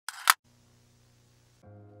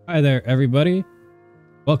Hi there, everybody.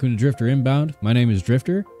 Welcome to Drifter Inbound. My name is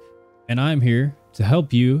Drifter, and I'm here to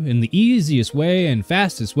help you in the easiest way and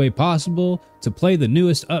fastest way possible to play the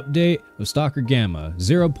newest update of STALKER Gamma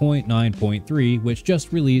 0.9.3, which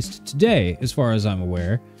just released today, as far as I'm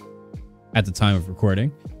aware, at the time of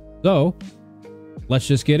recording. So, let's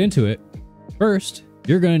just get into it. First,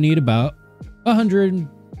 you're going to need about 100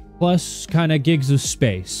 plus kind of gigs of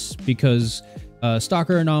space, because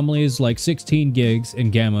STALKER Anomaly is like 16 gigs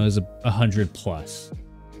and Gamma is 100 plus.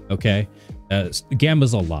 Okay,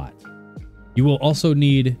 Gamma's a lot. You will also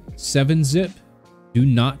need 7-zip. Do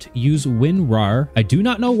not use WinRAR. I do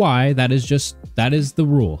not know why. That is the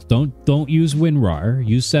rule. Don't use WinRAR.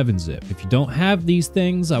 Use 7-zip. If you don't have these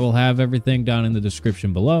things, I will have everything down in the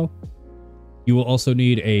description below. You will also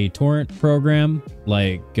need a torrent program,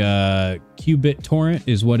 like Qubit Torrent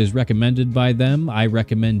is what is recommended by them. I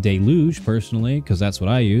recommend Deluge personally, because that's what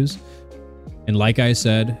I use. And like I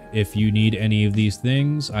said, if you need any of these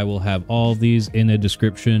things, I will have all of these in the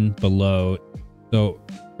description below. So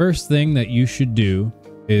first thing that you should do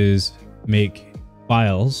is make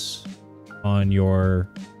files on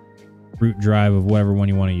your root drive of whatever one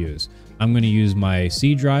you want to use. I'm going to use my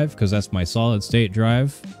C drive because that's my solid state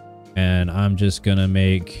drive. And I'm just gonna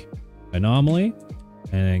make Anomaly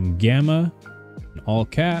and Gamma in all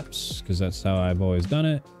caps because that's how I've always done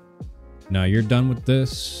it. Now you're done with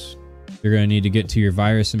this. You're gonna need to get to your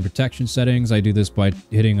virus and protection settings. I do this by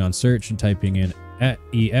hitting on search and typing in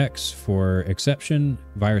 @ex for exception,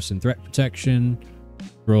 virus and threat protection.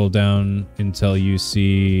 Scroll down until you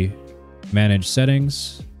see manage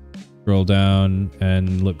settings. Scroll down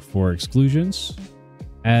and look for exclusions.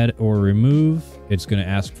 Add or remove. It's going to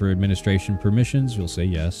ask for administration permissions. You'll say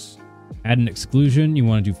yes. Add an exclusion. You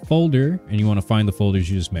want to do folder, and you want to find the folders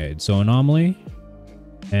you just made. So Anomaly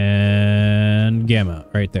and Gamma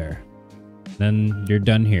right there. Then you're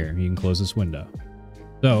done here. You can close this window.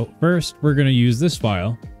 So first, we're going to use this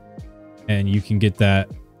file, and you can get that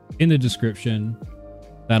in the description.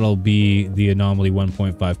 That'll be the Anomaly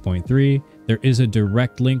 1.5.3. There is a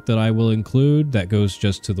direct link that I will include that goes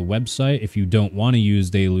just to the website if you don't want to use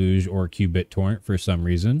Deluge or Qubit Torrent for some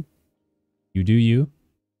reason. You do you.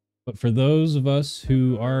 But for those of us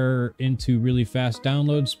who are into really fast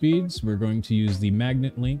download speeds, we're going to use the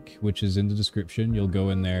magnet link, which is in the description. You'll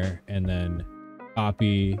go in there and then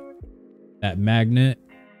copy that magnet.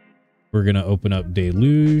 We're going to open up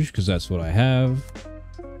Deluge because that's what I have.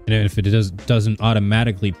 And if it doesn't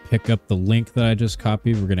automatically pick up the link that I just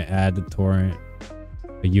copied, we're going to add the torrent,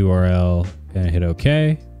 a URL, and hit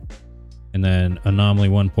OK. And then Anomaly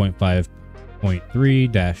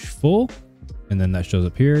 1.5.3-full. And then that shows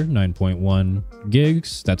up here, 9.1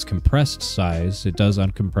 gigs. That's compressed size. It does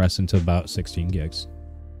uncompress into about 16 gigs.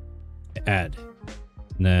 Add.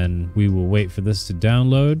 And then we will wait for this to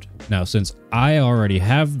download. Now, since I already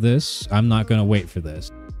have this, I'm not going to wait for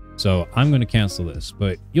this. So I'm going to cancel this,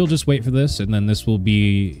 but you'll just wait for this, and then this will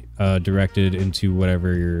be directed into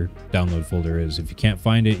whatever your download folder is. If you can't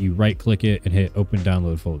find it, you right click it and hit open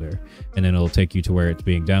download folder, and then it'll take you to where it's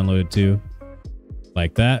being downloaded to,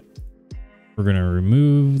 like that. We're going to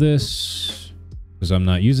remove this because I'm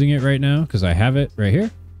not using it right now because I have it right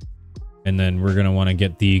here. And then we're going to want to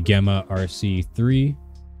get the Gamma RC3,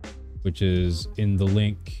 which is in the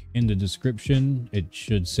link in the description. It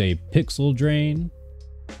should say pixel drain,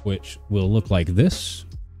 which will look like this.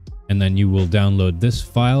 And then you will download this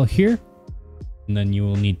file here. And then you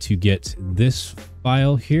will need to get this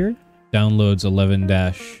file here, downloads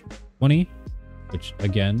 11-20, which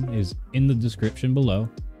again is in the description below.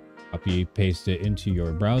 Copy, paste it into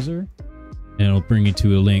your browser, and it'll bring you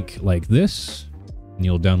to a link like this. And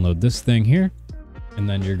you'll download this thing here. And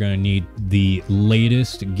then you're going to need the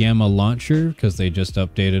latest Gamma launcher because they just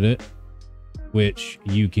updated it, which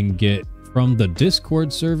you can get from the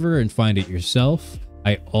Discord server and find it yourself.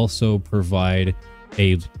 I also provide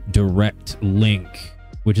a direct link,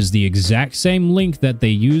 which is the exact same link that they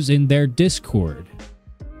use in their Discord.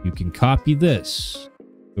 You can copy this,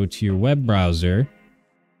 go to your web browser,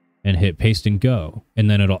 and hit paste and go. And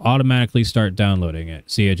then it'll automatically start downloading it.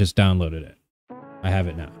 See, it just downloaded it. I have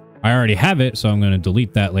it now. I already have it, so I'm going to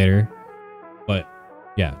delete that later. But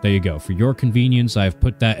yeah, there you go. For your convenience, I've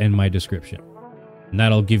put that in my description. And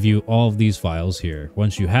that'll give you all of these files here.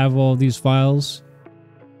 Once you have all of these files,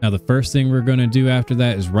 now the first thing we're going to do after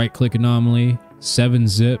that is right-click Anomaly,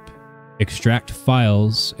 7-zip, extract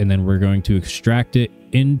files, and then we're going to extract it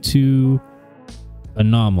into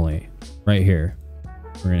Anomaly right here.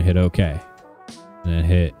 We're going to hit OK. And then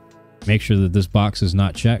hit, make sure that this box is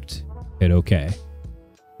not checked, hit OK.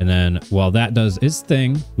 And then while that does its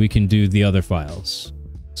thing, we can do the other files.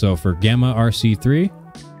 So for Gamma RC3,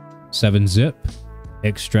 7-zip,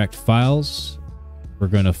 extract files. We're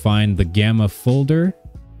going to find the Gamma folder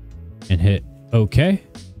and hit OK.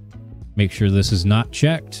 Make sure this is not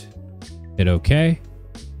checked. Hit OK.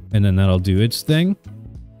 And then that'll do its thing.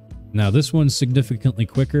 Now this one's significantly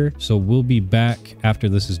quicker, so we'll be back after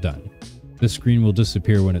this is done. This screen will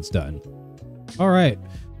disappear when it's done. All right,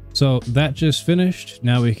 so that just finished.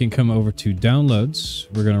 Now we can come over to downloads.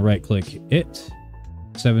 We're going to right click it,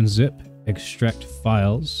 7-zip, extract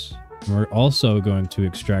files. And we're also going to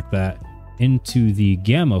extract that into the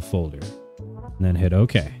Gamma folder and then hit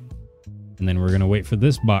OK. And then we're going to wait for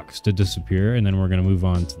this box to disappear, and then we're going to move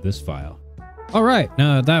on to this file. All right,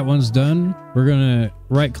 now that that one's done, we're going to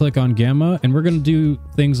right click on Gamma, and we're going to do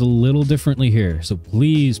things a little differently here. So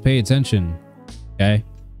please pay attention. Okay.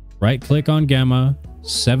 Right click on Gamma,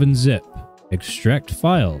 7-zip, extract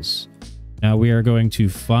files. Now we are going to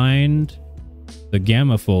find the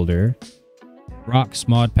Gamma folder, Rocks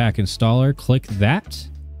Mod Pack Installer, click that,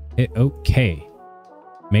 hit OK.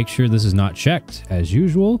 Make sure this is not checked as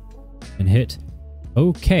usual and hit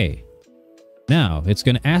OK. Now it's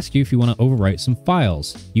going to ask you if you want to overwrite some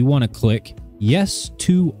files. You want to click yes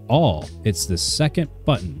to all. It's the second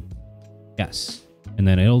button. Yes. And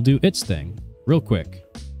then it'll do its thing real quick.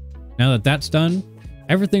 Now that that's done,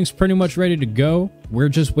 everything's pretty much ready to go. We're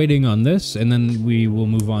just waiting on this, and then we will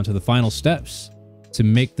move on to the final steps to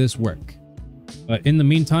make this work. But in the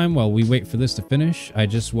meantime, while we wait for this to finish, I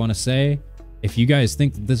just want to say, if you guys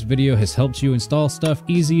think that this video has helped you install stuff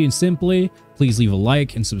easy and simply, please leave a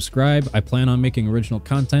like and subscribe. I plan on making original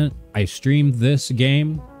content. I stream this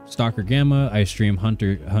game, Stalker Gamma. I stream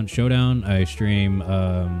Hunt Showdown. I stream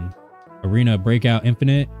Arena Breakout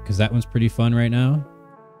Infinite, because that one's pretty fun right now.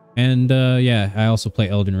 And yeah, I also play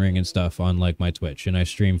Elden Ring and stuff on like my Twitch, and I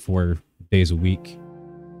stream 4 days a week.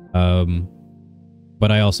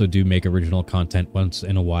 But I also do make original content once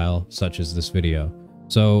in a while, such as this video.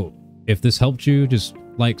 So if this helped you, just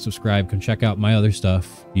like, subscribe, come check out my other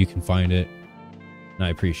stuff. You can find it, and I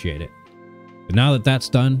appreciate it. But now that that's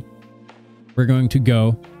done, we're going to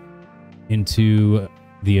go into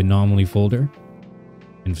the Anomaly folder.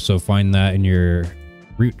 And so find that in your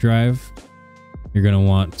root drive. You're going to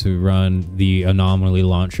want to run the Anomaly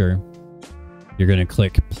launcher. You're going to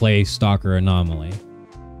click Play Stalker Anomaly.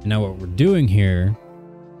 And now what we're doing here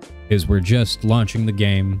is we're just launching the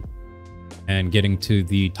game and getting to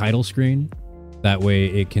the title screen. That way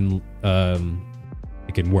it can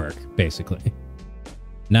work, basically.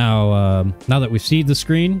 Now that we see the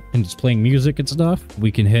screen and it's playing music and stuff,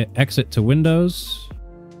 we can hit exit to Windows,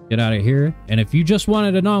 get out of here. And if you just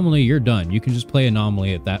wanted Anomaly, you're done. You can just play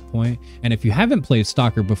Anomaly at that point. And if you haven't played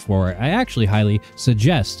Stalker before, I actually highly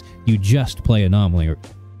suggest you just play Anomaly.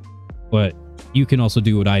 But you can also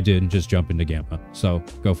do what I did and just jump into Gamma. So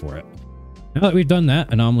go for it. Now that we've done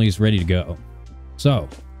that, Anomaly is ready to go. So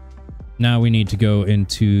now we need to go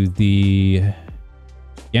into the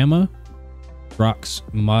Gamma Rocks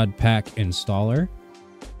Mod Pack Installer.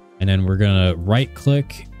 And then we're going to right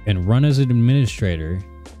click and run as an administrator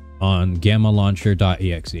on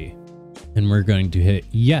gammalauncher.exe. And we're going to hit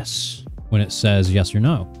yes when it says yes or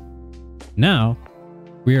no. Now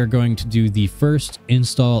we are going to do the first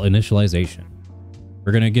install initialization.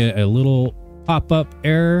 We're going to get a little pop-up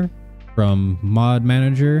error from mod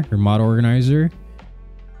manager or mod organizer.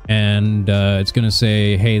 And it's going to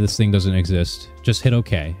say, hey, this thing doesn't exist. Just hit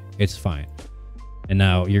OK. It's fine. And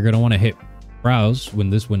now you're going to want to hit browse when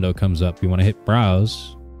this window comes up. You want to hit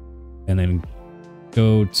browse and then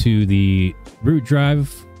go to the root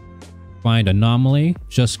drive, find Anomaly.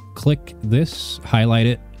 Just click this, highlight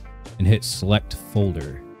it, and hit select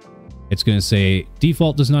folder. It's going to say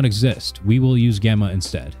default does not exist. We will use Gamma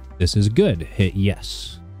instead. This is good. Hit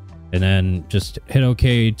yes. And then just hit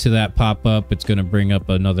OK to that pop-up. It's going to bring up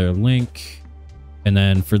another link. And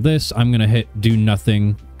then for this, I'm going to hit do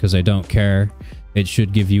nothing because I don't care. It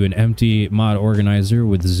should give you an empty mod organizer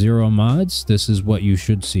with 0 mods. This is what you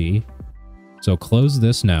should see. So close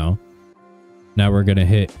this now. Now we're going to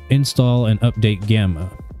hit install and update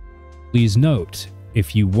Gamma. Please note,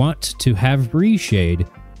 if you want to have reshade,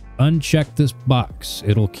 uncheck this box.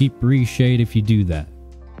 It'll keep reshade if you do that.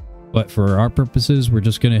 But for our purposes, we're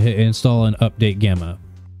just going to hit install and update Gamma.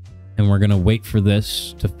 And we're going to wait for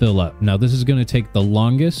this to fill up. Now, this is going to take the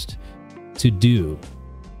longest to do.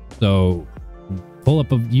 So pull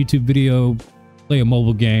up a YouTube video, play a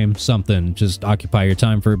mobile game, something. Just occupy your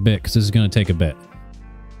time for a bit because this is going to take a bit.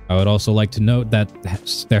 I would also like to note that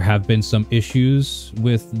there have been some issues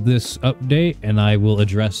with this update, and I will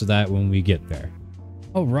address that when we get there.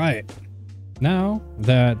 All right. Now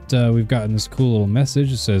that we've gotten this cool little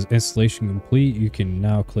message, it says installation complete, you can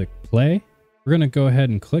now click play. we're going to go ahead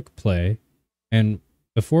and click play. And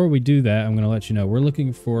before we do that, I'm going to let you know we're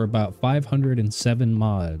looking for about 507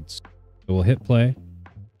 mods. So we'll hit play.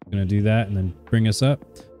 I'm going to do that and then bring us up.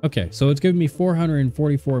 Okay, so it's giving me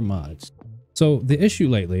 444 mods. So the issue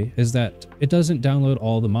lately is that it doesn't download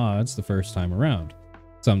all the mods the first time around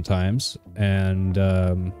sometimes. And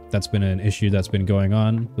that's been an issue that's been going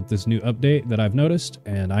on with this new update that I've noticed.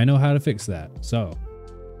 And I know how to fix that. So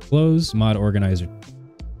close mod organizer.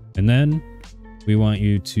 And then we want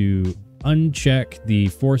you to uncheck the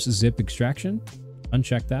force zip extraction.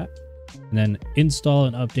 Uncheck that. And then install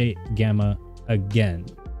and update Gamma again.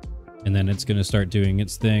 And then it's going to start doing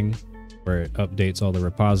its thing where it updates all the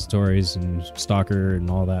repositories and Stalker and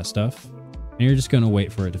all that stuff. And you're just going to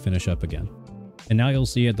wait for it to finish up again. And now you'll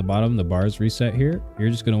see at the bottom, the bars reset here. You're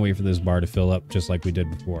just going to wait for this bar to fill up just like we did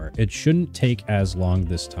before. It shouldn't take as long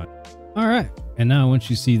this time. All right. And now once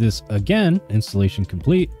you see this again, installation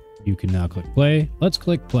complete, you can now click play. Let's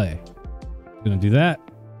click play. I'm going to do that.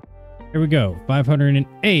 Here we go.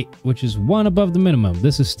 508, which is one above the minimum.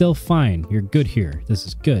 This is still fine. You're good here. This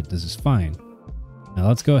is good. This is fine. Now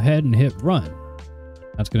let's go ahead and hit run.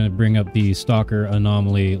 That's going to bring up the Stalker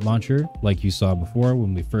Anomaly launcher like you saw before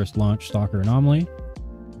when we first launched Stalker Anomaly.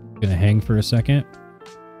 Going to hang for a second.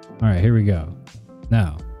 All right, here we go.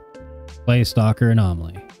 Now, play Stalker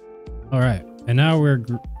Anomaly. All right, and now we're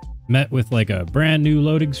met with like a brand new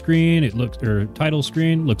loading screen. It looks, or title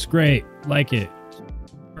screen, looks great. Like it.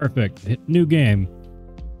 Perfect. Hit new game.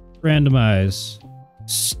 Randomize.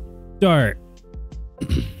 Start.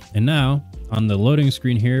 And now, on the loading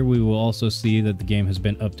screen here, we will also see that the game has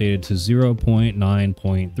been updated to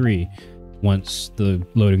 0.9.3 once the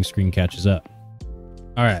loading screen catches up.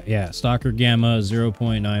 All right, yeah, Stalker Gamma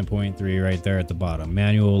 0.9.3 right there at the bottom.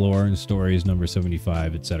 Manual lore and stories number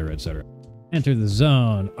 75, etc., etc. Enter the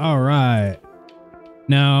zone. All right.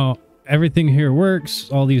 Now, everything here works.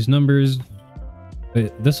 All these numbers.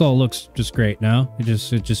 This all looks just great now. It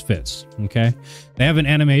just fits. Okay. They have an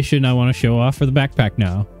animation I want to show off for the backpack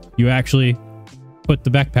now. You actually put the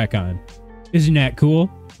backpack on. Isn't that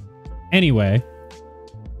cool? Anyway,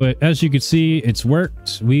 but as you can see, it's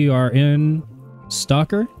worked. We are in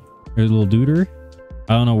Stalker. There's a little duder.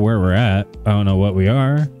 I don't know where we're at. I don't know what we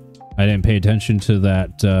are. I didn't pay attention to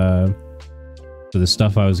that, to the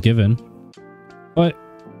stuff I was given. But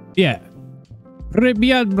yeah.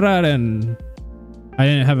 I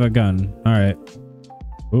didn't have a gun. All right.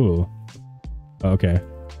 Ooh. Okay.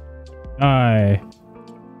 Die.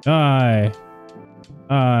 Yeah,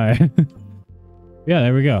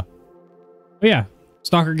 there we go. But yeah,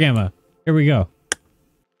 Stalker Gamma. Here we go.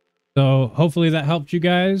 So hopefully that helped you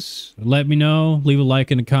guys. Let me know. Leave a like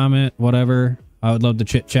and a comment, whatever. I would love to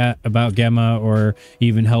chit chat about Gamma or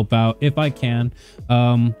even help out if I can.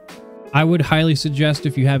 I would highly suggest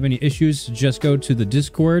if you have any issues, just go to the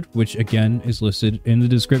Discord, which again is listed in the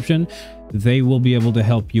description. They will be able to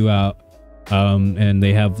help you out. And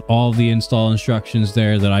they have all the install instructions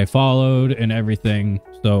there that I followed and everything.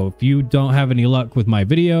 So if you don't have any luck with my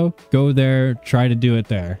video, go there, try to do it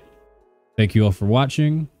there. Thank you all for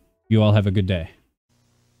watching. You all have a good day.